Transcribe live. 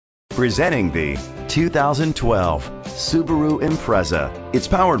Presenting the 2012 Subaru Impreza. It's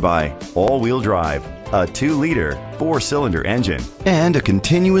powered by all-wheel drive, a 2-liter 4-cylinder engine, and a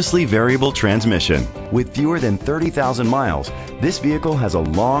continuously variable transmission. With fewer than 30,000 miles, this vehicle has a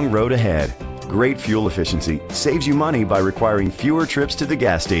long road ahead. Great fuel efficiency saves you money by requiring fewer trips to the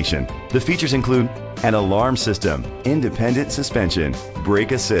gas station. The features include an alarm system, independent suspension,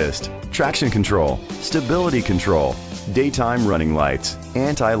 brake assist, traction control, stability control, daytime running lights,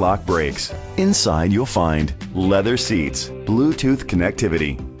 anti-lock brakes. Inside you'll find leather seats, Bluetooth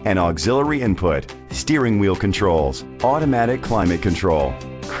connectivity, an auxiliary input, steering wheel controls, automatic climate control,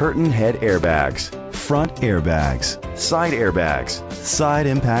 curtain head airbags, front airbags, side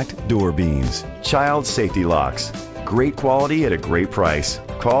impact door beams, child safety locks. Great quality at a great price.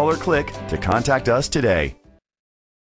 Call or click to contact us today.